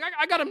stars and he goes,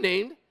 I got them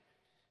named.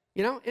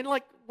 And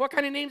like, what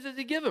kind of names does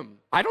he give them?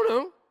 I don't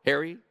know.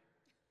 Harry,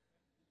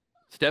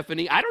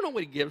 Stephanie, I don't know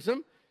what he gives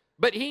them.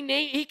 But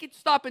he could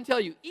stop and tell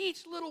you,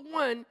 each little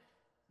one,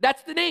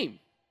 that's the name.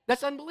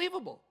 That's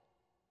unbelievable.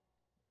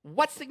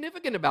 What's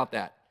significant about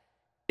that?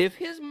 If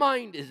his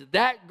mind is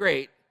that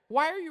great,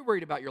 why are you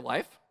worried about your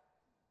life?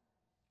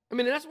 I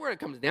mean, that's where it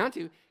comes down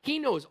to. He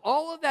knows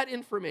all of that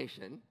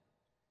information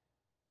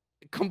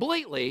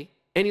completely,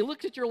 and he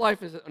looks at your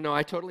life and says, no,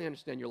 I totally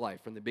understand your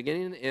life. From the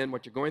beginning and the end,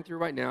 what you're going through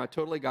right now, I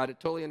totally got it,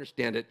 totally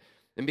understand it.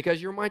 And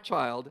because you're my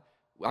child,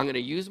 I'm going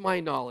to use my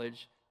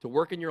knowledge to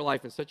work in your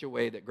life in such a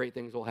way that great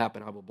things will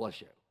happen. I will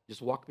bless you.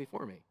 Just walk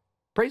before me.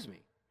 Praise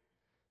me.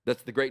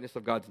 That's the greatness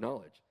of God's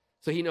knowledge.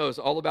 So he knows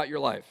all about your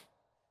life,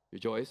 your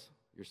joys,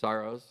 your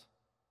sorrows,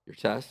 your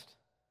tests,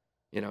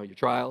 your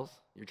trials,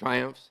 your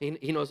triumphs.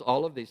 He knows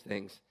all of these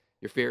things,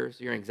 your fears,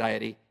 your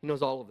anxiety. He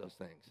knows all of those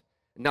things.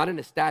 Not in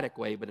a static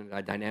way, but in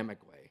a dynamic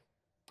way.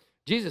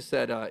 Jesus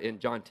said in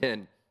John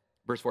 10,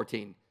 verse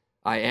 14,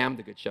 I am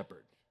the good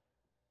shepherd,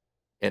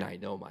 and I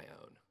know my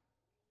own,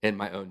 and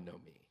my own know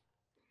me.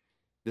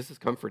 This is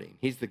comforting.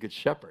 He's the good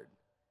shepherd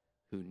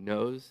who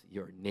knows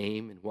your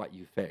name and what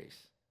you face.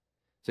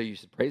 So you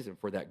should praise him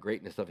for that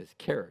greatness of his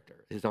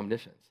character, his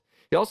omniscience.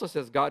 He also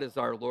says God is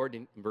our Lord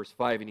in verse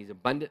 5, and he's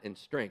abundant in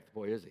strength.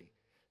 Boy, is he.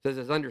 Says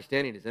his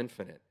understanding is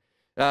infinite.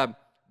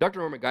 Dr.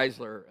 Norman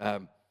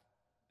Geisler,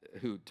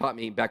 who taught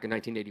me back in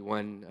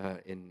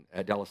 1981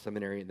 at Dallas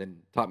Seminary, and then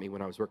taught me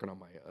when I was working on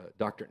my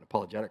doctorate in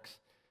apologetics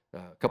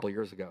a couple of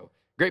years ago.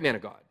 Great man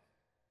of God,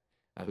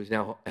 who's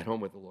now at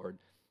home with the Lord.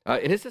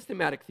 In his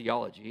systematic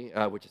theology,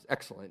 which is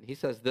excellent, he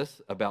says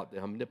this about the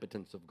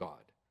omnipotence of God.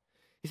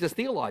 He says,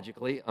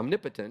 theologically,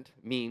 omnipotent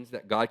means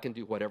that God can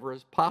do whatever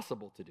is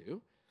possible to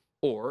do,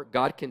 or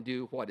God can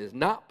do what is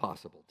not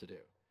possible to do.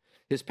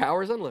 His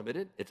power is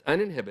unlimited. It's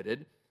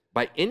uninhibited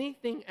by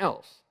anything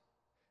else.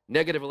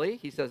 Negatively,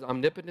 he says,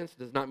 omnipotence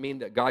does not mean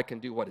that God can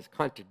do what is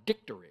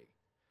contradictory.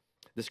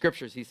 The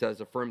scriptures, he says,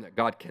 affirm that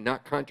God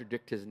cannot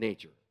contradict his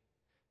nature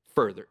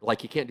further,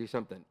 like he can't do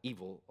something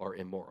evil or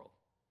immoral.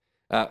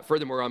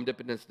 Furthermore,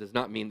 omnipotence does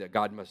not mean that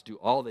God must do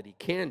all that he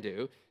can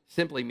do.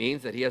 Simply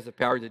means that he has the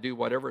power to do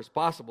whatever is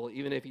possible,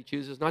 even if he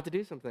chooses not to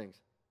do some things.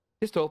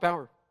 His total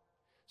power.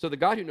 So the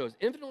God who knows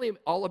infinitely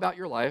all about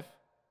your life,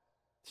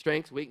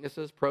 strengths,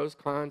 weaknesses, pros,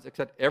 cons,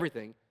 etc.,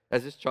 everything,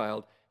 as his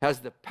child, has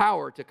the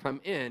power to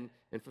come in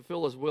and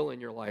fulfill his will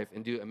in your life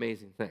and do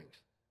amazing things.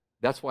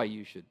 That's why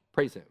you should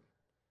praise him,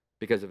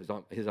 because of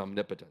his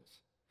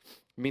omnipotence.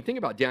 I mean, think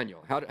about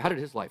Daniel. How did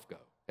his life go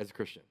as a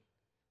Christian?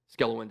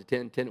 Scale of 1 to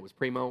 10. 10, it was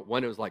primo.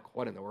 1, it was like,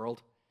 what in the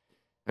world?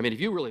 I mean,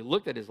 if you really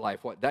looked at his life,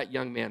 what that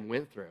young man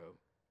went through,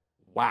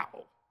 wow.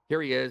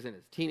 Here he is in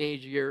his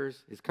teenage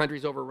years. His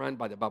country's overrun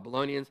by the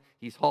Babylonians.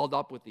 He's hauled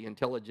up with the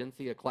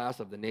intelligentsia class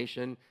of the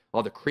nation,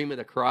 all the cream of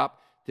the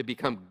crop, to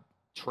become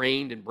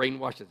trained and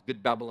brainwashed as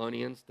good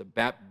Babylonians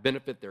to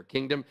benefit their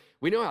kingdom.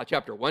 We know how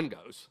chapter 1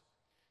 goes.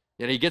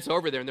 And he gets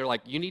over there, and they're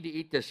like, you need to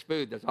eat this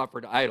food that's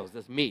offered to idols,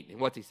 this meat. And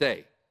what's he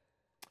say?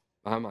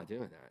 I'm not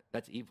doing that.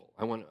 That's evil.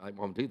 I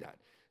won't do that.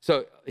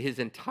 So his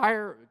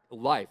entire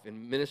life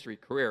and ministry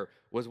career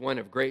was one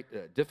of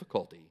great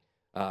difficulty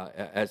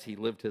as he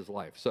lived his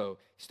life. So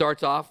he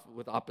starts off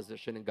with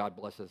opposition, and God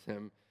blesses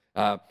him.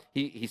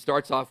 He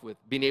starts off with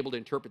being able to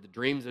interpret the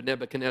dreams of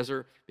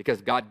Nebuchadnezzar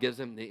because God gives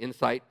him the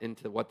insight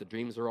into what the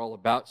dreams are all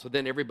about. So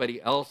then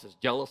everybody else is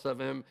jealous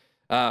of him.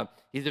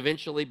 He's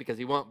eventually, because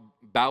he won't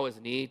bow his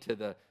knee to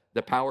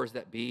the powers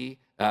that be,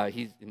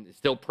 he's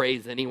still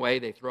prays anyway.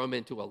 They throw him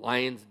into a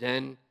lion's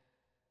den.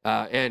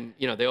 And,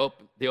 they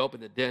open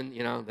the den,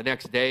 the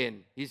next day,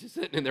 and he's just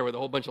sitting in there with a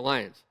whole bunch of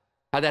lions.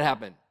 How'd that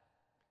happen?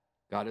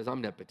 God is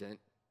omnipotent,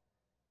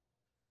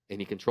 and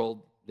he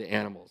controlled the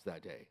animals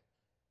that day.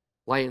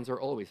 Lions are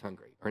always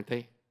hungry, aren't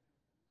they?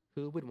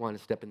 Who would want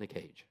to step in the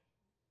cage?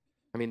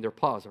 I mean, their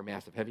paws are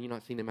massive. Have you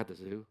not seen them at the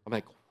zoo? I'm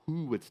like,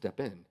 who would step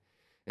in?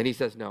 And he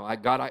says, no,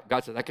 God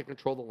says, I can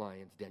control the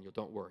lions, Daniel,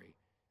 don't worry.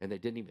 And they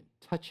didn't even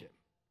touch him.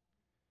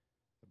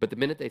 But the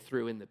minute they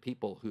threw in the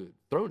people who had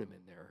thrown him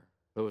in there,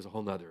 it was a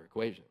whole nother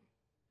equation.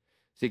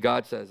 See,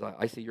 God says,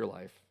 I see your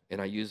life, and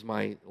I use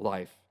my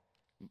life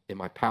in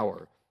my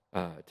power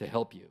to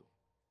help you.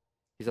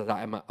 He says,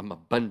 I'm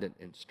abundant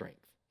in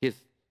strength. He is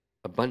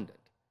abundant,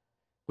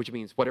 which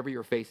means whatever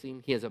you're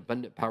facing, he has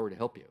abundant power to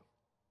help you,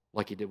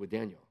 like he did with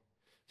Daniel.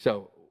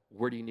 So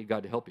where do you need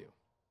God to help you?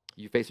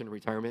 You facing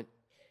retirement,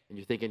 and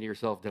you're thinking to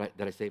yourself, did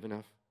I save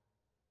enough?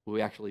 Will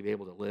we actually be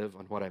able to live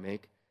on what I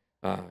make?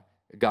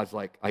 God's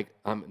like,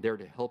 I'm there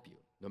to help you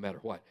no matter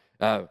what.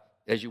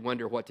 As you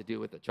wonder what to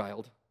do with a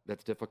child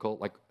that's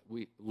difficult, like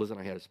Liz and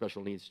I had a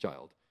special needs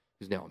child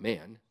who's now a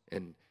man,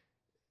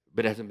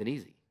 but it hasn't been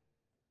easy.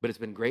 But it's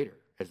been greater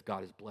as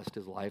God has blessed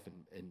his life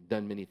and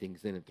done many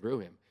things in and through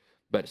him.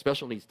 But a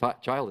special needs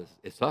child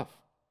is tough.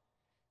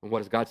 And what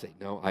does God say?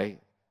 No,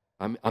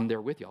 I'm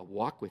there with you. I'll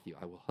walk with you.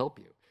 I will help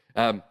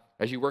you.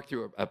 As you work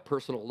through a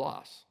personal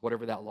loss,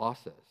 whatever that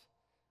loss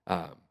is,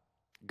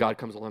 God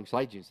comes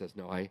alongside you and says,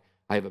 no, I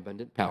have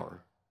abundant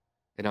power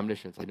and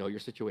omniscience. I know your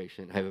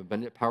situation. I have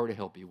abundant power to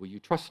help you. Will you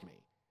trust me?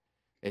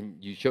 And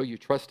you show you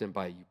trust him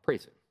by you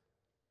praise him.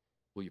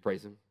 Will you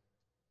praise him?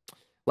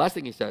 Last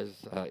thing he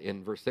says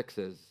in verse 6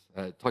 is,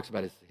 talks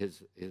about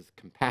his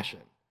compassion.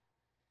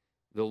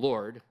 The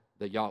Lord,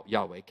 the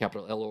Yahweh,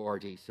 capital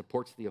L-O-R-D,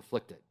 supports the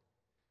afflicted.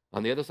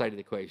 On the other side of the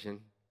equation,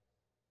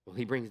 well,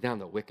 he brings down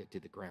the wicked to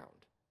the ground.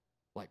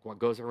 Like what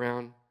goes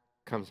around,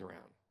 comes around.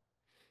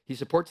 He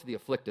supports the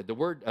afflicted. The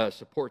word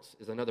supports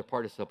is another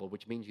participle,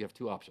 which means you have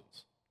two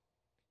options.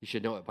 You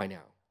should know it by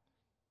now.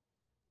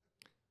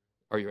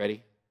 Are you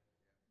ready?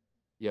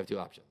 You have two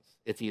options.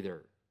 It's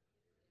either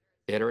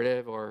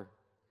iterative or,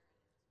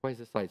 why is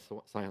this side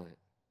so silent?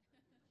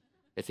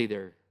 It's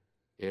either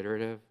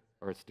iterative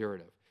or it's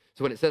durative.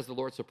 So when it says the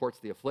Lord supports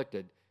the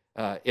afflicted,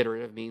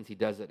 iterative means he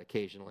does it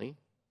occasionally,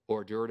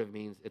 or durative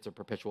means it's a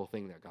perpetual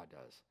thing that God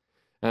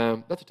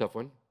does. That's a tough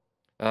one,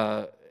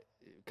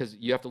 because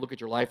you have to look at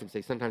your life and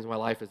say, sometimes my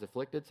life is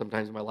afflicted,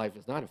 sometimes my life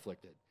is not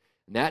afflicted.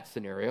 In that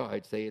scenario,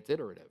 I'd say it's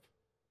iterative.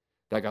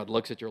 That God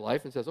looks at your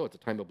life and says, oh, it's a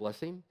time of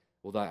blessing.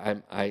 Well,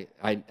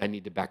 I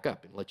need to back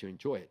up and let you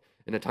enjoy it.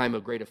 In a time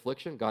of great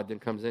affliction, God then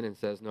comes in and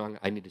says, no,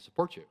 I need to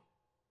support you.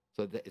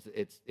 So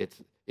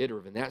it's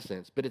iterative in that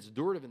sense, but it's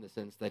durative in the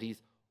sense that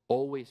he's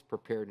always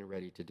prepared and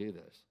ready to do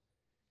this.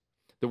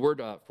 The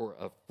word for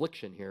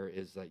affliction here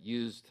is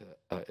used,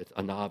 it's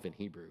anav in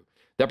Hebrew.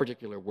 That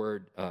particular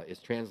word is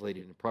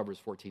translated in Proverbs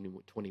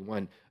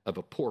 14:21 of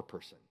a poor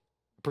person,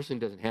 a person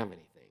who doesn't have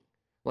anything.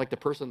 Like the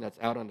person that's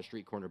out on the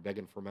street corner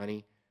begging for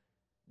money,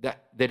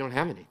 that they don't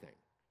have anything.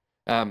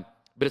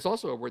 But it's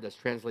also a word that's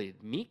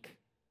translated meek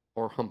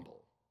or humble.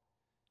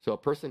 So a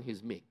person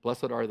who's meek.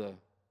 Blessed are the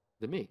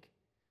meek.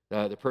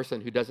 The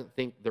person who doesn't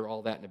think they're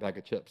all that in a bag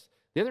of chips.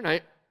 The other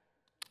night,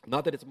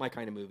 not that it's my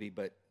kind of movie,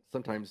 but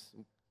sometimes,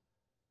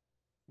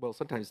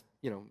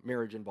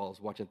 marriage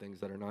involves watching things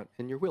that are not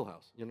in your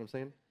wheelhouse. You know what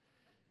I'm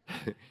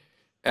saying?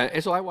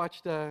 And so I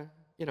watched,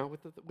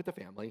 with the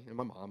family and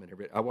my mom and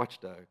everybody, I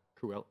watched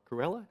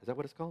Cruella. Is that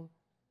what it's called?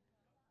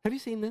 Have you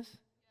seen this?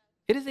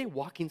 It is a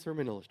walking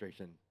sermon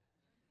illustration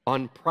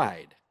on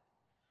pride.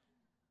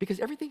 Because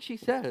everything she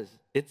says,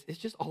 it's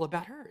just all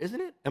about her, isn't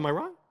it? Am I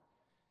wrong?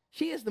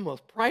 She is the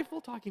most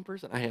prideful talking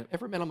person I have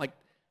ever met. I'm like,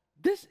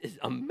 this is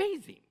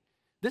amazing.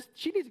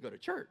 She needs to go to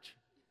church.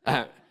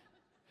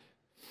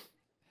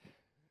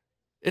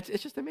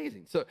 It's just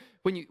amazing. So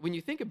when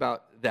you think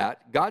about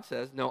that, God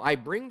says, no, I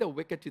bring the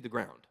wicked to the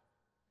ground.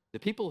 The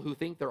people who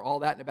think they're all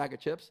that in a bag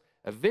of chips,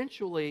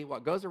 eventually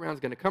what goes around is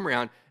going to come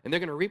around, and they're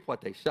going to reap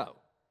what they sow.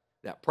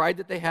 That pride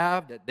that they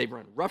have, that they've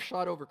run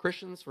roughshod over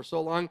Christians for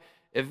so long,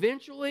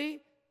 eventually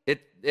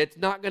it's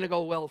not going to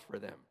go well for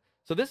them.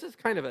 So this is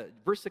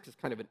verse 6 is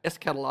kind of an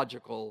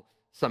eschatological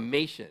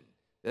summation.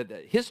 That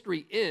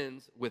history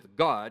ends with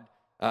God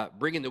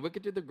bringing the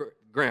wicked to the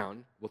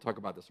ground. We'll talk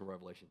about this in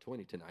Revelation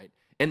 20 tonight.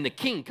 And the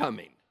king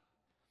coming.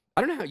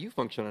 I don't know how you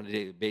function on a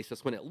daily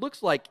basis when it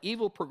looks like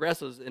evil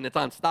progresses and it's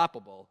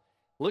unstoppable.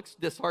 Looks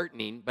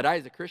disheartening, but I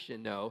as a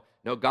Christian know,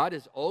 no, God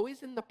is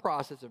always in the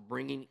process of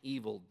bringing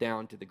evil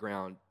down to the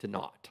ground to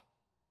naught.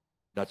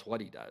 That's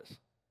what he does.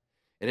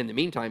 And in the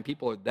meantime,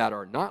 people that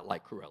are not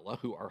like Cruella,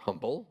 who are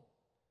humble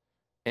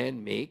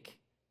and meek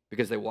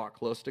because they walk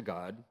close to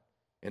God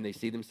and they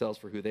see themselves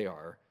for who they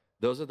are,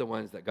 those are the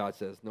ones that God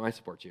says, no, I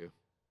support you.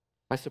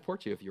 I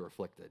support you if you're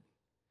afflicted.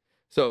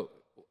 So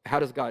how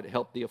does God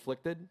help the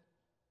afflicted?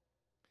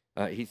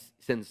 He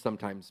sends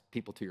sometimes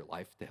people to your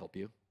life to help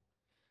you.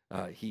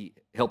 He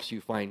helps you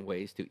find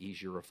ways to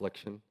ease your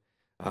affliction.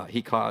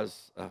 He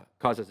causes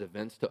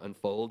events to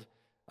unfold,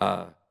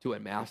 to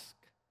unmask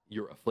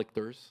your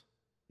afflictors,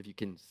 if you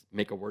can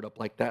make a word up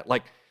like that.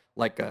 Like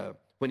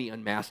when he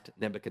unmasked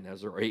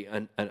Nebuchadnezzar, or he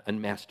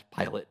unmasked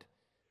Pilate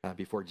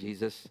before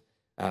Jesus.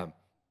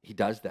 He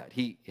does that.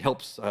 He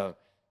helps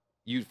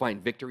you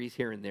find victories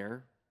here and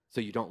there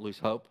so you don't lose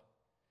hope.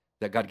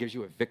 That God gives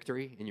you a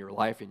victory in your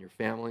life, in your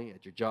family,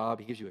 at your job.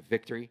 He gives you a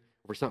victory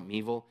over something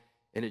evil,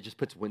 and it just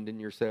puts wind in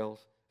your sails.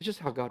 It's just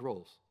how God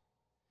rolls.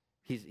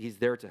 He's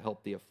there to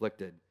help the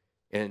afflicted,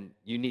 and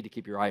you need to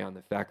keep your eye on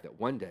the fact that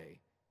one day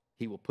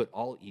he will put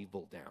all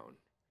evil down,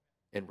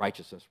 and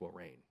righteousness will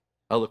reign.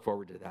 I look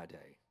forward to that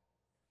day.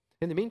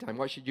 In the meantime,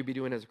 what should you be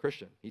doing as a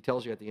Christian? He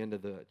tells you at the end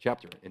of the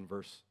chapter in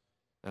verse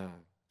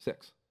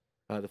 6.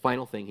 The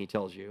final thing he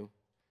tells you,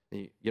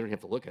 you don't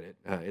have to look at it.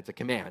 It's a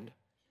command.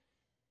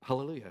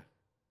 Hallelujah,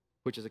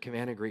 which is a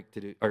command in Greek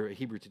to do, or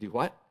Hebrew to do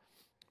what?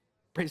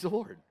 Praise the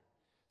Lord.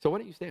 So why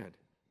don't you stand?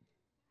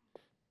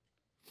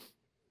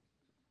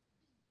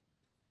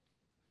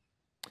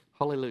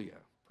 Hallelujah.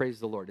 Praise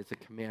the Lord. It's a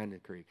command in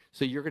Greek.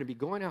 So you're going to be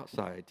going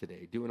outside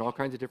today, doing all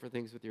kinds of different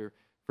things with your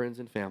friends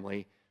and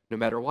family. No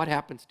matter what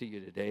happens to you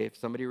today, if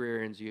somebody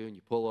rear-ends you and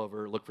you pull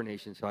over, look for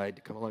Nationside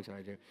to come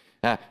alongside you,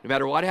 no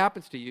matter what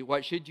happens to you,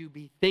 what should you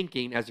be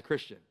thinking as a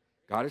Christian?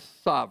 God is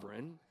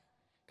sovereign.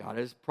 God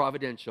is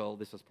providential.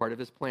 This is part of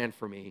his plan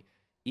for me.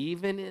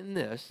 Even in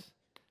this,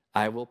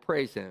 I will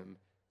praise him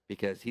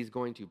because he's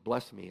going to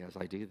bless me as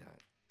I do that.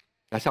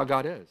 That's how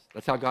God is.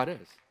 That's how God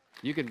is.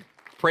 You can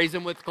praise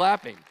him with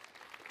clapping.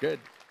 Good.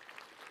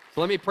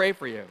 So let me pray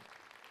for you.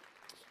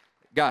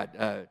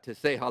 God, to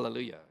say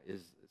hallelujah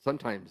is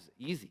sometimes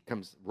easy,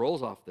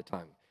 rolls off the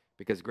tongue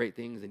because great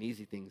things and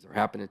easy things are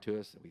happening to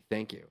us, and we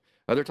thank you.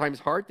 Other times,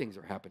 hard things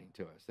are happening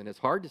to us, and it's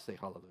hard to say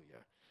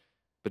hallelujah.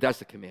 But that's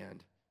the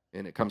command,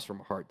 and it comes from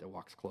a heart that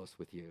walks close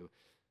with you.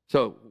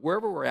 So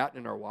wherever we're at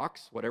in our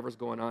walks, whatever's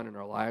going on in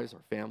our lives,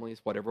 our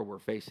families, whatever we're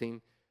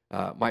facing,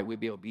 might we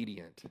be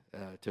obedient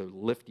to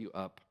lift you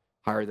up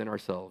higher than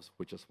ourselves,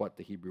 which is what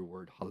the Hebrew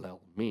word hallel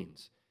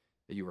means.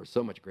 That you are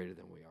so much greater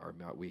than we are.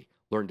 Might we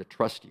learn to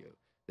trust you,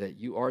 that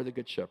you are the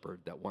good shepherd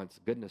that wants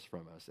goodness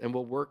from us and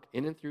will work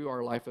in and through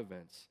our life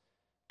events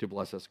to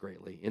bless us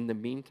greatly. In the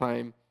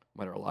meantime,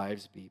 might our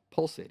lives be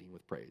pulsating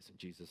with praise. In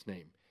Jesus'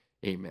 name,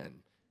 amen.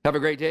 Have a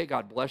great day.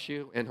 God bless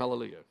you, and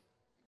hallelujah.